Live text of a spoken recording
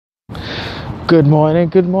Good morning,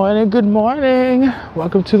 good morning, good morning.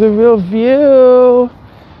 Welcome to The Real View.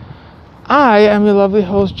 I am your lovely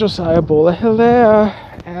host, Josiah Bola Hilaire.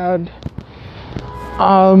 And,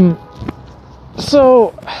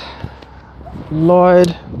 so,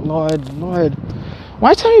 Lord. When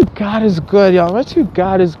I tell you God is good, y'all, when I tell you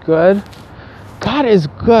God is good, God is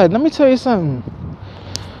good. Let me tell you something.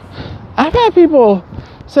 I've had people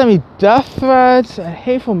send me death threats and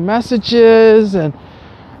hateful messages and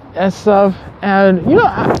stuff, and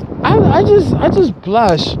I just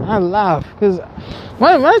blush. I laugh because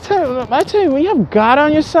when I tell you when you have God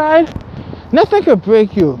on your side, nothing could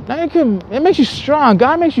break you. It makes you strong.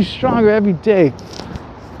 God makes you stronger every day.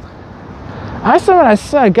 I said what I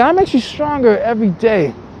said. God makes you stronger every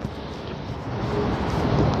day.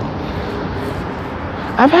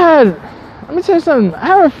 Let me tell you something. I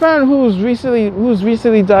have a friend who was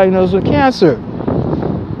recently diagnosed with cancer.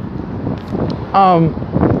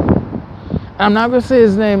 I'm not gonna say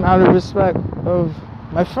his name out of respect of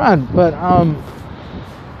my friend, but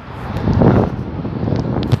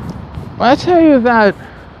when I tell you that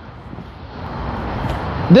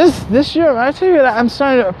this year, when I tell you that I'm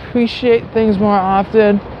starting to appreciate things more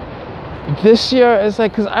often, this year it's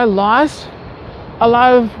like because I lost a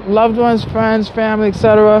lot of loved ones, friends, family,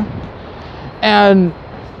 etc. And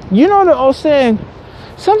you know the old saying,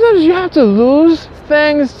 sometimes you have to lose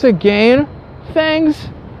things to gain things.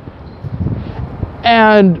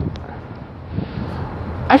 And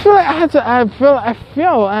I feel like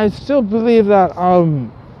I still believe that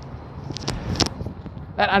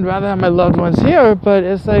that I'd rather have my loved ones here, but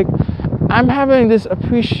it's like I'm having this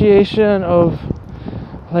appreciation of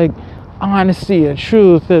like honesty and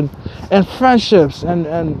truth and friendships and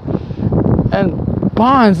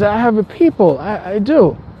bonds that I have with people. I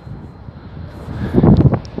do.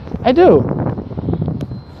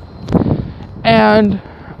 And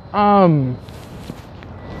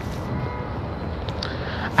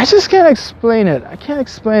I just can't explain it.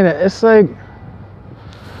 It's like,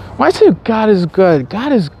 when I tell you God is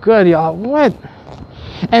good, y'all. What?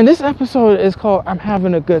 And this episode is called I'm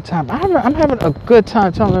Having a Good Time. I'm having a good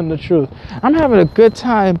time telling the truth. I'm having a good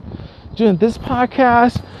time doing this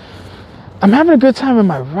podcast. I'm having a good time in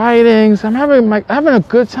my writings. I'm having a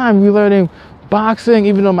good time relearning boxing,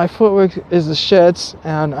 even though my footwork is the shits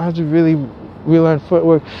and I have to really relearn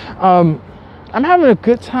footwork. I'm having a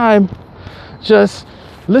good time just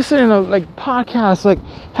listening to like podcasts like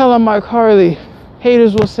Hella Mark Harley,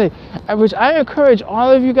 Haters Will Say, which I encourage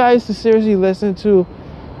all of you guys to seriously listen to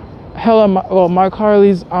Mark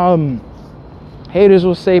Harley's Haters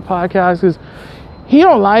Will Say podcast, because he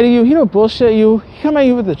don't lie to you, he don't bullshit you, he come at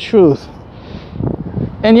you with the truth.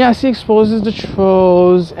 And yes, he exposes the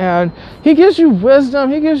trolls and he gives you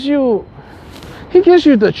wisdom, he gives you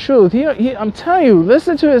the truth. I'm telling you,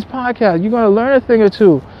 listen to his podcast. You're going to learn a thing or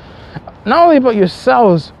two. Not only about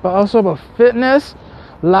yourselves, but also about fitness,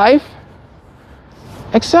 life,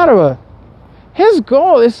 etc. His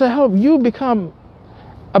goal is to help you become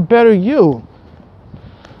a better you.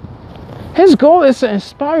 His goal is to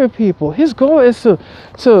inspire people. His goal is to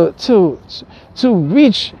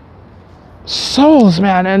reach souls,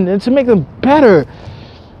 man, and to make them better.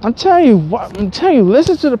 I'm telling you,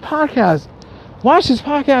 listen to the podcast. Watch this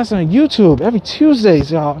podcast on YouTube every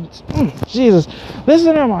Tuesdays, y'all. Jesus.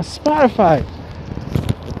 Listen to him on Spotify.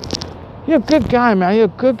 You're a good guy, man. You're a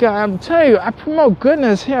good guy. I'm telling you, I promote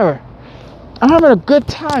goodness here. I'm having a good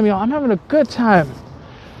time, y'all. I'm having a good time.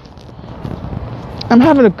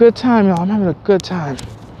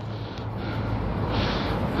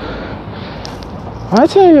 I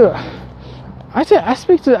tell you, I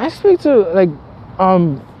speak to like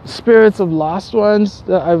spirits of lost ones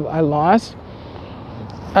that I lost.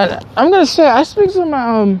 And I'm gonna say I speak to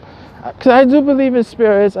my because I do believe in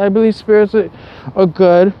spirits. I believe spirits are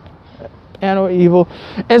good and or evil.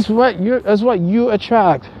 It's what you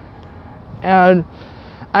attract, and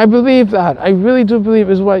I believe that. I really do believe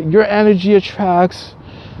is what your energy attracts,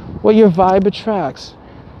 what your vibe attracts.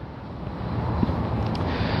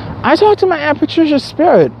 I talked to my Aunt Patricia's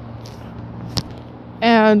spirit,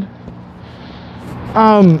 and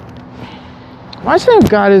when I say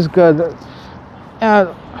God is good, and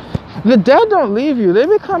the dead don't leave you. They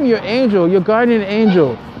become your angel, your guardian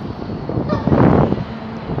angel.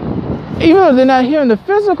 Even though they're not here in the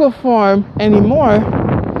physical form anymore,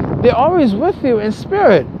 they're always with you in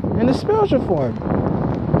spirit, in the spiritual form.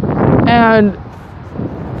 And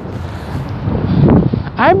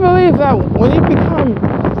I believe that when you become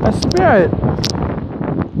a spirit,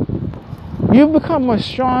 you become more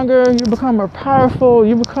stronger, you become more powerful,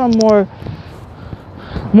 you become more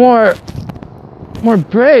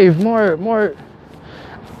brave, more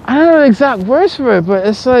I don't know the exact words for it, but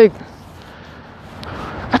it's like,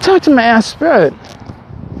 I talked to my aunt Spirit.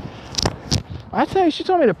 I tell you, she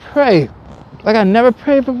told me to pray. Like I never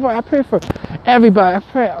prayed before. I pray for everybody. I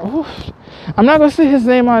pray. Oof. I'm not gonna say his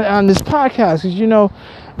name on this podcast because you know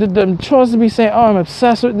the choice to be saying, oh, I'm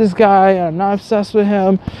obsessed with this guy. I'm not obsessed with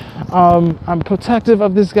him. I'm protective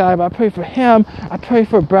of this guy, but I pray for him. I pray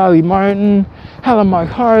for Bradley Martin, Helen Mark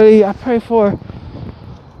Harley. I pray for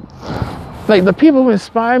like the people who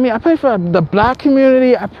inspire me. I pray for the black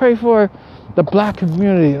community. I pray for the black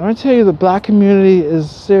community. Let me tell you, the black community is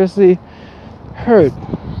seriously hurt.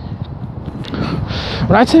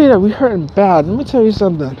 When I tell you that we hurting bad, let me tell you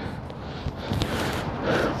something.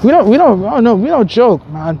 We don't joke,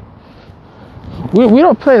 man. We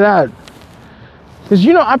don't play that. Cause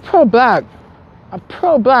you know I'm pro-black. I'm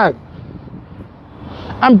pro-black.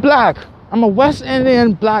 I'm black. I'm a West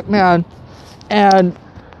Indian black man, and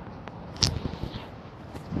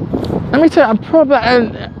let me tell you, I'm pro-black.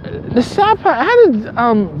 And the sad part, I had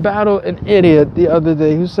to battle an idiot the other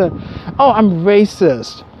day who said, "Oh, I'm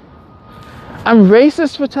racist. I'm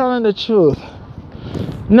racist for telling the truth."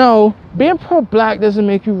 No, being pro-black doesn't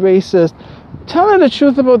make you racist. Telling the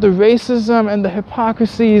truth about the racism and the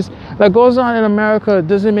hypocrisies that goes on in America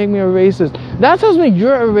doesn't make me a racist. That tells me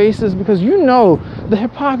you're a racist because you know the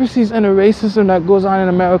hypocrisies and the racism that goes on in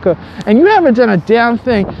America, and you haven't done a damn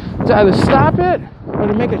thing to either stop it or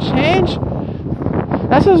to make a change.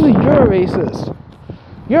 That tells me you're a racist.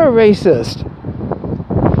 You're a racist.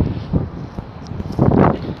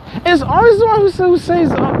 It's always the one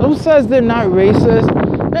who says they're not racist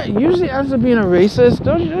that usually ends up being a racist.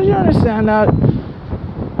 Don't you understand that?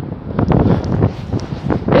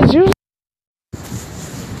 It's usually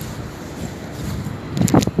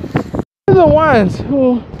the ones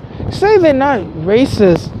who say they're not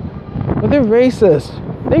racist, but they're racist.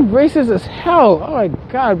 They're racist as hell. Oh my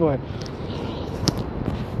God, boy.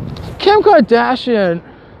 Kim Kardashian.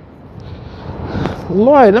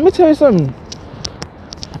 Lord, let me tell you something.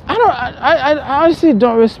 I honestly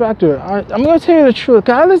don't respect her. I'm gonna tell you the truth.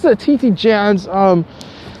 I listen to TT Jan's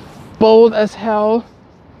Bold as Hell,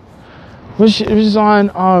 which is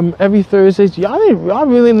on every Thursday. Y'all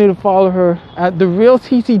really need to follow her at the real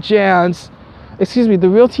TT Jan on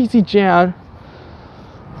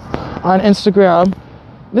Instagram.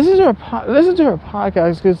 Listen to her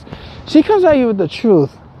podcast because she comes at you with the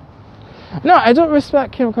truth. No, I don't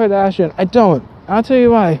respect Kim Kardashian. I don't. I'll tell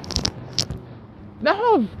you why. That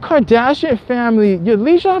whole Kardashian family, you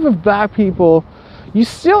leech off of black people. You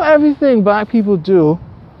steal everything black people do,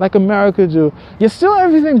 like America do. You steal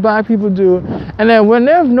everything black people do, and then when you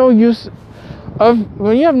have no use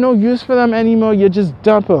for them anymore, you just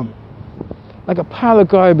dump them like a pile of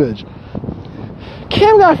garbage.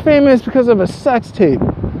 Kim got famous because of a sex tape.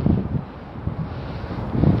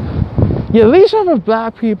 You leech off of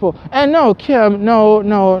black people, and no, Kim,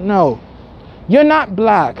 no. You're not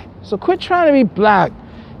black. So quit trying to be black.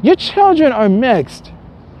 Your children are mixed.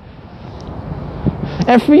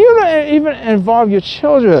 And for you to even involve your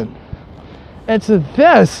children into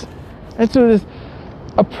this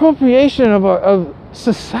appropriation of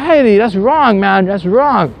society, that's wrong, man. That's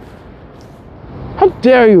wrong. How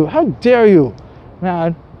dare you,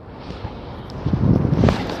 man.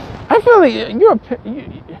 I feel like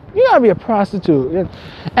you gotta be a prostitute. And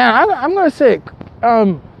I'm gonna say,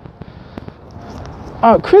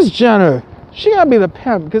 Kris Jenner, she gotta be the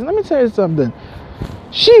pimp, because let me tell you something.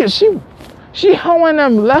 She hoeing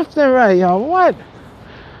them left and right, y'all. What?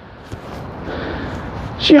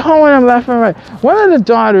 She hoeing them left and right. One of the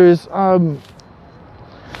daughters, I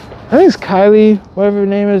think it's Kylie, whatever her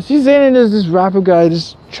name is. She's dating this rapper guy,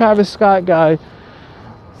 this Travis Scott guy.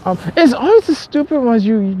 It's always the stupid ones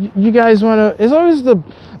you guys wanna. It's always the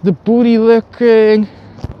booty licking,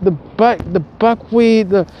 the buckwheat,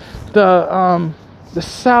 the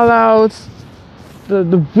sellouts,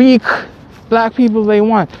 the weak black people they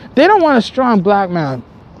want. They don't want a strong black man.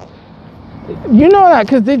 You know that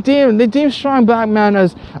because they deem strong black man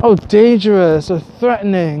as dangerous or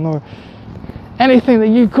threatening or anything. That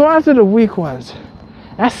you go after the weak ones.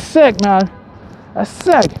 That's sick, man. That's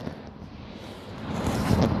sick.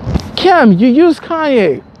 Kim, you use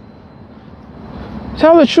Kanye.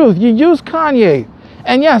 Tell the truth. You use Kanye.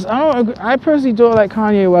 And yes, I personally don't like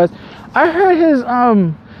Kanye West. I heard his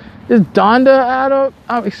Donda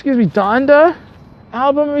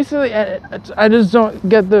album recently, and I just don't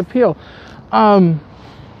get the appeal.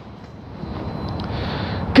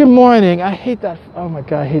 Good Morning. I hate that. Oh my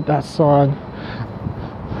God, I hate that song.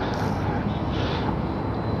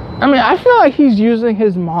 I mean, I feel like he's using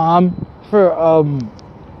his mom for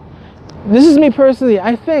this is me personally.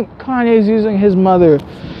 I think Kanye's using his mother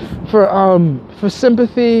for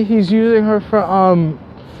sympathy. He's using her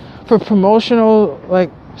for promotional like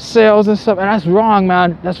sales and stuff, and that's wrong,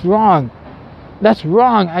 man. That's wrong. That's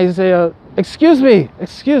wrong, Isaiah. Excuse me,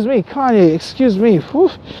 Kanye. Excuse me.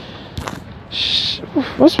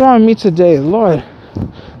 What's wrong with me today, Lord?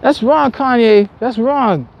 That's wrong, Kanye. That's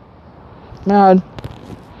wrong, man.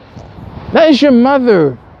 That is your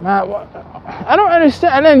mother, man. I don't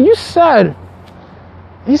understand. And then you said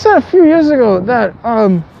a few years ago that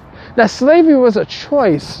that slavery was a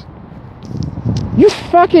choice. You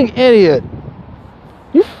fucking idiot.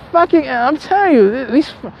 I'm telling you,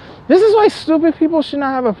 this is why stupid people should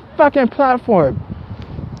not have a fucking platform.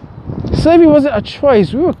 Slavery wasn't a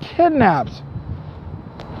choice. We were kidnapped.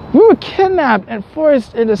 We were kidnapped and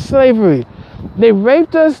forced into slavery. They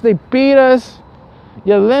raped us, they beat us,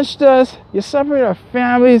 you lynched us, you separated our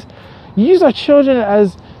families, you used our children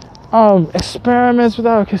as experiments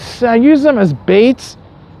without consent, you used them as baits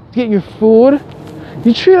to get your food.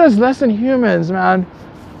 You treat us less than humans, man.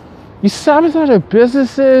 You sabotage our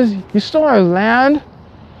businesses, you stole our land,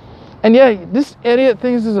 and yet this idiot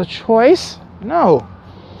thinks it's a choice? No.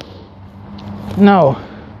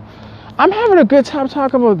 I'm having a good time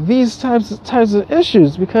talking about these types of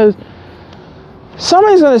issues because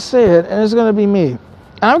somebody's going to say it and it's going to be me.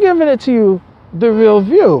 And I'm giving it to you the real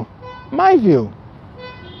view, my view.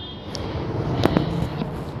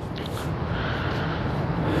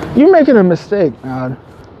 You're making a mistake, man.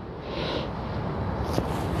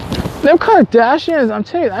 Them Kardashians, I'm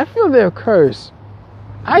telling you, I feel they're cursed.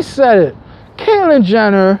 I said it. Caitlyn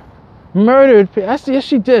Jenner murdered, yes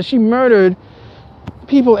she did, she murdered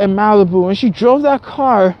people in Malibu, and she drove that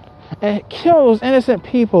car and killed those innocent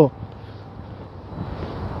people.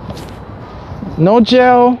 No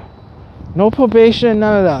jail, no probation,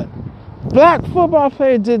 none of that. Black football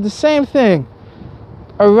player did the same thing.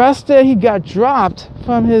 Arrested, he got dropped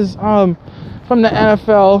from his from the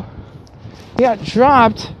NFL. He got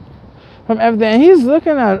dropped from everything. And he's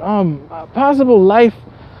looking at possible life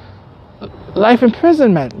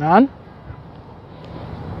imprisonment, man.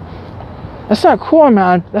 That's not cool,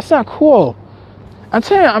 man. That's not cool. I'm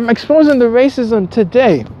telling you, I'm exposing the racism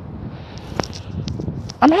today.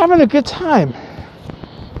 I'm having a good time.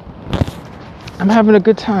 I'm having a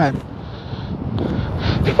good time.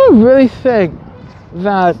 People really think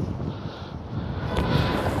that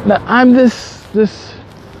I'm this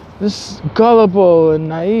gullible and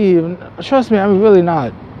naive. Trust me, I'm really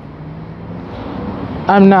not.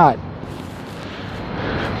 I'm not.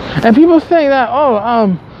 And people think that,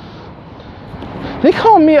 they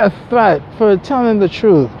call me a threat for telling the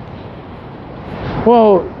truth.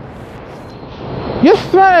 Well, you're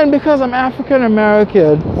threatened because I'm African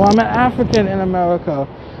American. Well, I'm an African in America.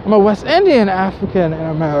 I'm a West Indian African in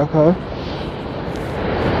America.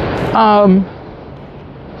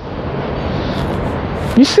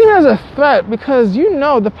 You see me as a threat because you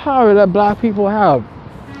know the power that black people have.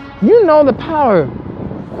 You know the power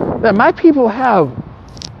that my people have.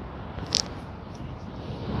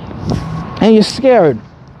 And you're scared.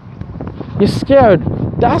 You're scared.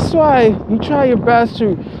 That's why you try your best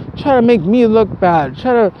to try to make me look bad.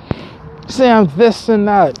 Try to say I'm this and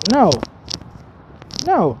that. No.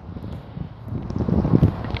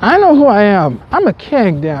 I know who I am. I'm a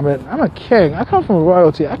king, damn it. I'm a king. I come from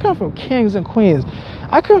royalty. I come from kings and queens.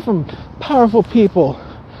 I come from powerful people.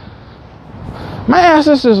 My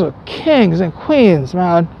ancestors are kings and queens,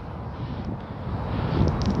 man.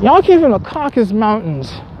 Y'all came from the Caucasus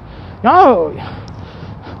Mountains. Y'all,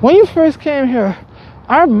 when you first came here,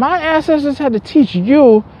 my ancestors had to teach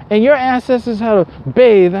you and your ancestors how to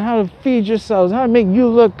bathe and how to feed yourselves, how to make you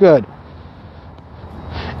look good.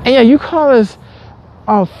 And yeah, you call us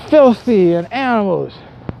filthy and animals.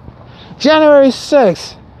 January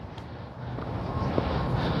 6th,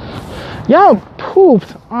 y'all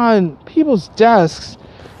pooped on people's desks.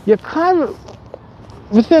 You climbed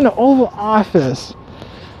within the Oval Office.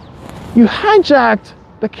 You hijacked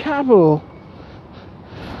the Capitol.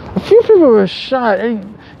 A few people were shot.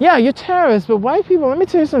 And yeah, you're terrorists, but white people, let me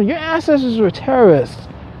tell you something. Your ancestors were terrorists.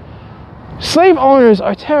 Slave owners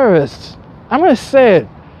are terrorists. I'm going to say it.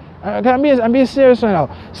 I'm being serious right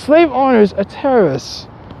now. Slave owners are terrorists.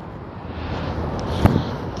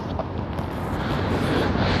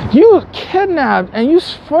 You kidnapped and you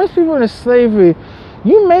force people into slavery.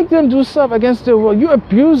 You make them do stuff against their will. You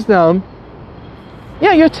abuse them.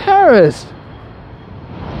 Yeah, you're terrorists.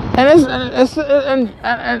 And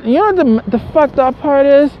you know what the fucked up part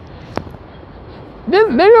is? They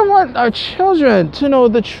don't want our children to know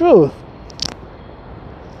the truth.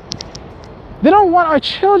 They don't want our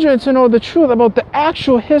children to know the truth about the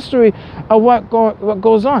actual history of what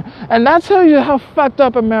goes on. And that tells you how fucked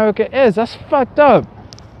up America is. That's fucked up.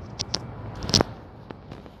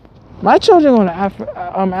 My children go to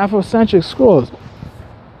Afrocentric schools.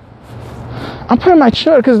 I'm putting my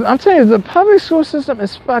children, because I'm telling you, the public school system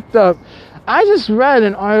is fucked up. I just read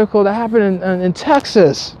an article that happened in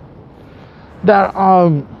Texas that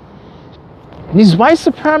these white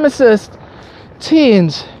supremacist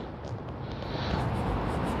teens,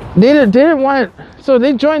 they didn't want, so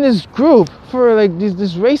they joined this group for like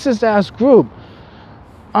this racist ass group,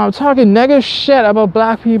 talking negative shit about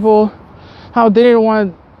black people, how they didn't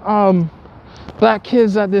want black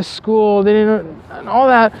kids at this school, they didn't, and all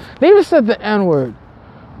that. They even said the N-word.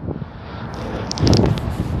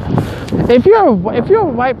 If you're a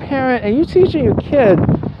white parent and you teaching your kid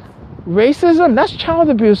racism, that's child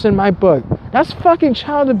abuse in my book. That's fucking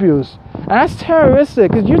child abuse. And that's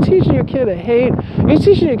terroristic, because you're teaching your kid to hate, you're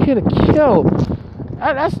teaching your kid to kill.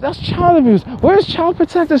 That's child abuse. Where's Child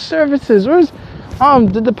Protective Services? Where's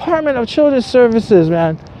the Department of Children's Services,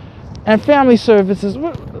 man? And Family Services?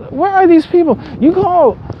 Where are these people? You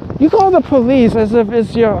call the police as if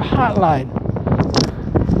it's your hotline.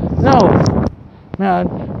 No,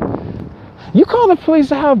 man. You call the police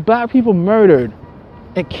to have black people murdered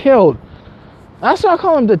and killed. That's why I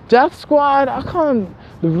call them the death squad. I call them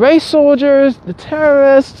the race soldiers, the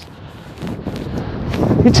terrorists.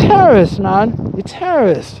 You're terrorists, man. You're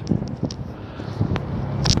terrorists.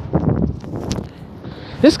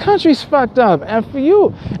 This country's fucked up. And for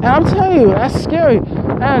you, and I'm telling you, that's scary.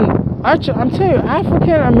 And I'm telling you,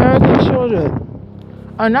 African American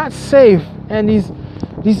children are not safe in these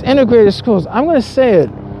integrated schools. I'm going to say it.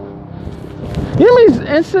 You know these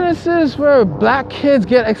incidences where black kids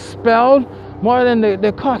get expelled more than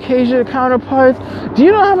their Caucasian counterparts? Do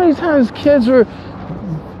you know how many times kids were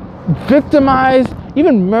victimized,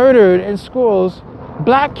 even murdered in schools?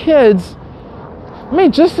 Black kids.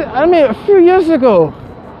 A few years ago,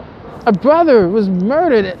 a brother was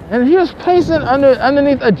murdered and he was placed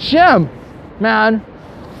underneath a gym, man.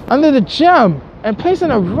 Under the gym and placed in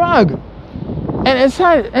a rug. And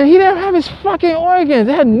inside, and he didn't have his fucking organs.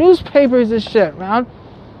 They had newspapers and shit, man.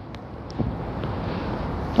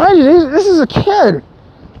 This is a kid.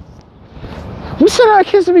 We send our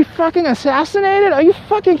kids to be fucking assassinated? Are you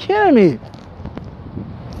fucking kidding me?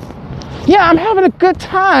 Yeah, I'm having a good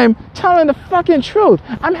time telling the fucking truth.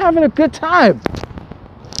 I'm having a good time.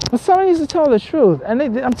 But someone needs to tell the truth. And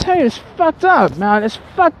I'm telling you, it's fucked up, man. It's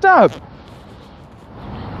fucked up.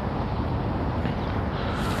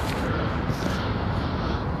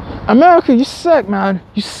 America, you sick, man.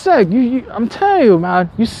 You sick. I'm telling you, man.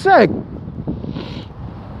 You sick.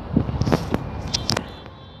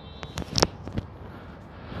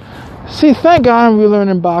 See, thank God I'm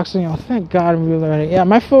relearning boxing. Oh, thank God I'm relearning. Yeah,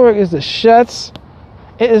 my footwork is the shits.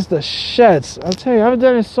 It is the shits. I'll tell you, I've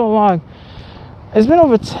done it so long. It's been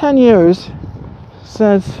over 10 years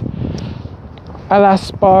since I last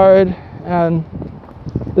sparred, and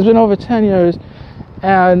it's been over 10 years,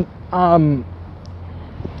 and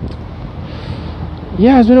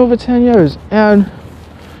yeah, it's been over 10 years, and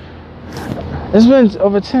it's been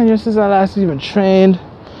over 10 years since I last even trained,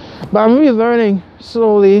 but I'm relearning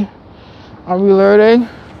slowly. I'm relearning,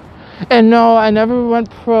 and no, I never went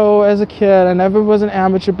pro as a kid. I never was an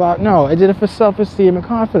amateur boxer. No, I did it for self-esteem and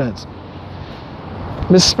confidence.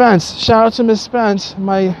 Miss Spence, shout out to Miss Spence,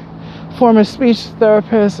 my former speech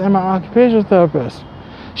therapist and my occupational therapist.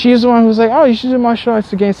 She's the one who's like, oh, you should do martial arts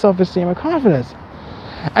to gain self-esteem and confidence.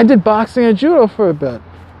 I did boxing and judo for a bit.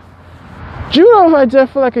 Judo I did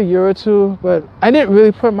for like a year or two, but I didn't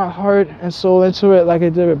really put my heart and soul into it like I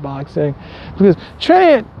did with boxing, because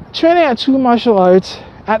training at two martial arts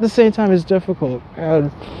at the same time is difficult,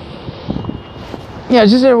 and yeah, it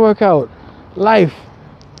just didn't work out. Life.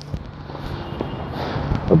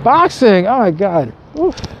 But boxing, oh my God,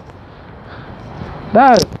 oof.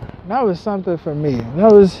 That was something for me.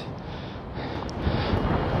 That was,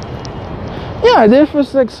 yeah, I did it for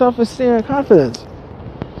like self-esteem and confidence.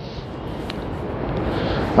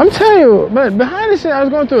 I'm telling you, but behind the scenes, I was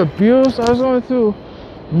going through abuse. I was going through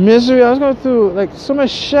misery. I was going through like so much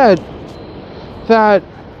shit that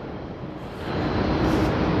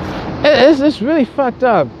it's really fucked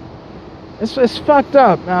up. It's fucked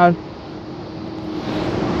up, man.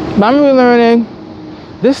 But I'm relearning.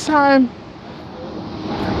 This time,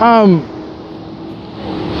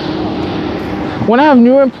 when I have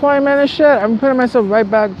new employment and shit, I'm putting myself right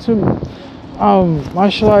back to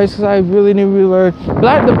martial arts, because I really need to relearn.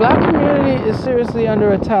 The black community is seriously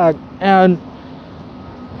under attack, and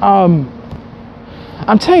I'm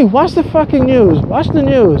telling you, watch the fucking news. Watch the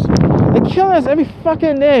news. They're killing us every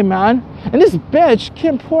fucking day, man. And this bitch,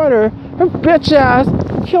 Kim Porter, her bitch ass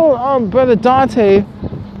killed Brother Dante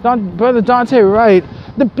Wright.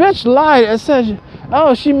 The bitch lied and said,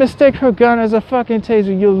 oh, she mistook her gun as a fucking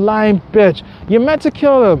taser. You lying bitch. You meant to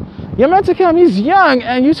kill him. You meant to kill him. He's young,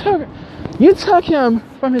 and you took him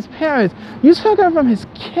from his parents. You took him from his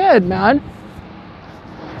kid, man.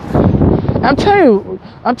 I'm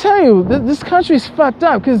telling you, this country's fucked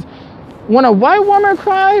up. Because when a white woman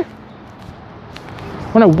cry,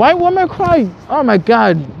 oh my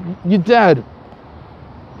God, you're dead.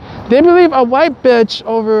 They believe a white bitch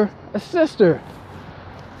over a sister.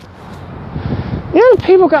 You know,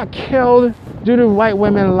 people got killed due to white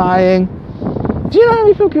women lying. Do you know how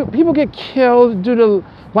many people get killed due to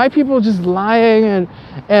white people just lying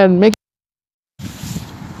and making?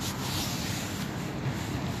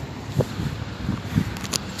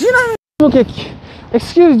 Do you know how many people do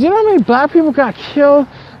you know how many black people got killed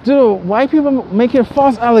due to white people making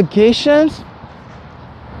false allegations?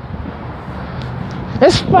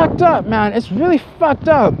 It's fucked up, man. It's really fucked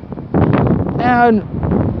up. And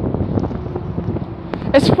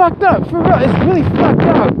it's fucked up, for real. It's really fucked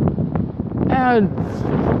up. And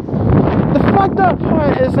the fucked up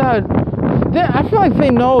part is that I feel like they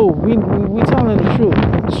know we telling the truth.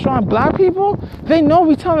 Strong black people, they know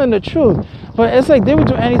we telling the truth. But it's like they would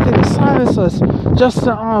do anything to silence us, just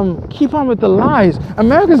to keep on with the lies.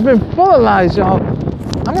 America's been full of lies, y'all.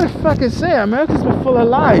 I'm gonna fucking say it. America's been full of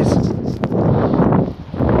lies.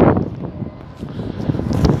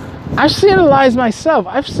 I've seen the lies myself.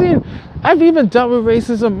 I've even dealt with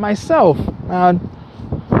racism myself, man.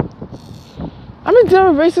 I've been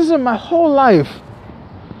dealing with racism my whole life.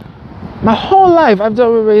 My whole life I've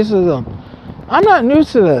dealt with racism. I'm not new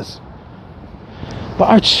to this. But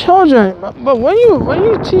our children, but when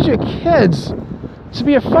you teach your kids to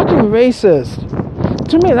be a fucking racist,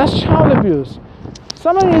 to me that's child abuse.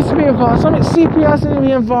 Somebody needs to be involved. CPS needs to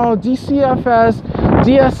be involved. DCFS,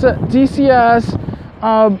 DCS,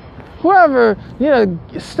 whoever,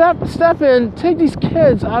 step in, take these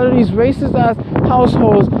kids out of these racist ass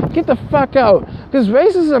households, get the fuck out. Because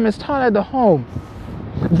racism is taught at the home.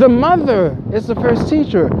 The mother is the first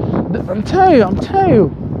teacher. I'm telling you,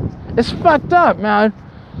 it's fucked up, man.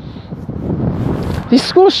 These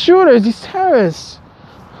school shooters, these terrorists.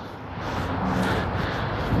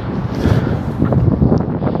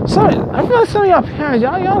 I feel like some of y'all parents,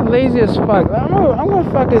 y'all lazy as fuck. I'm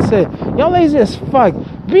gonna fucking say, y'all lazy as fuck.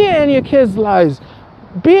 Be in your kids' lives.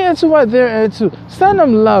 Be into what they're into. Send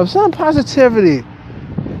them love. Send them positivity.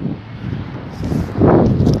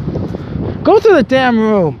 Go to the damn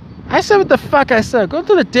room. I said what the fuck I said. Go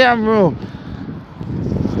to the damn room.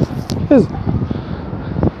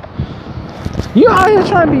 You out here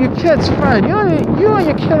trying to be your kid's friend. You and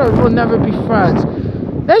your kid will never be friends.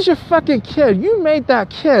 That's your fucking kid. You made that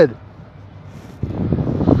kid.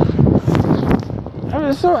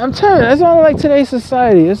 I'm telling you, that's not like today's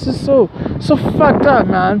society. It's just so fucked up,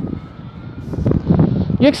 man.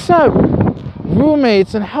 You accept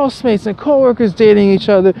roommates and housemates and co-workers dating each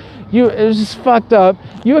other. It's just fucked up.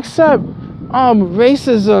 You accept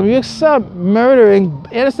racism. You accept murdering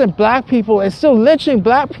innocent black people and still lynching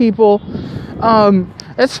black people.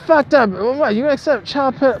 It's fucked up. What, you accept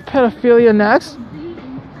child pedophilia next?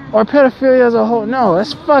 Or pedophilia as a whole? No,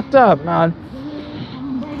 it's fucked up, man.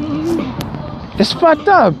 It's fucked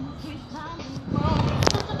up.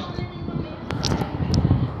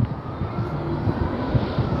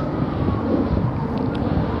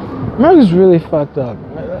 America's really fucked up.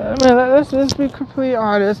 I mean, let's be completely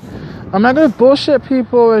honest. I'm not gonna bullshit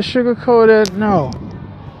people and sugarcoat it. No.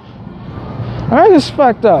 America's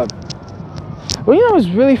fucked up. Well, you know what's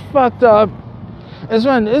really fucked up is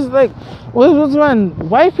when when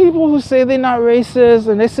white people who say they're not racist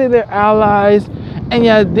and they say they're allies, and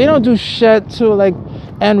yet they don't do shit to like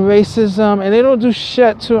end racism, and they don't do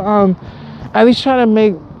shit to at least try to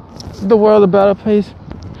make the world a better place.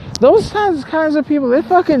 Those kinds of people, they're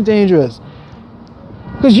fucking dangerous.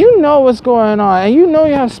 Because you know what's going on, and you know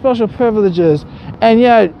you have special privileges, and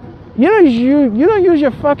yet you don't use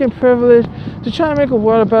your fucking privilege to try to make a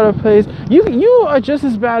world a better place. You are just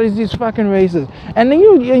as bad as these fucking racists. And then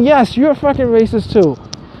yes, you're a fucking racist too.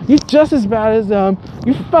 You're just as bad as them.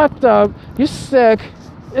 You fucked up. You're sick.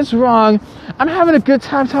 It's wrong. I'm having a good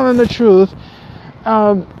time telling the truth.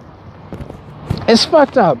 It's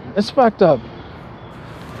fucked up. It's fucked up.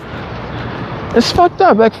 It's fucked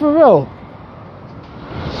up, like for real.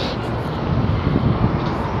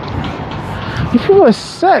 You people are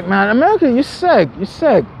sick, man. America, you're sick. You're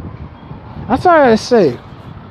sick. That's all I gotta say.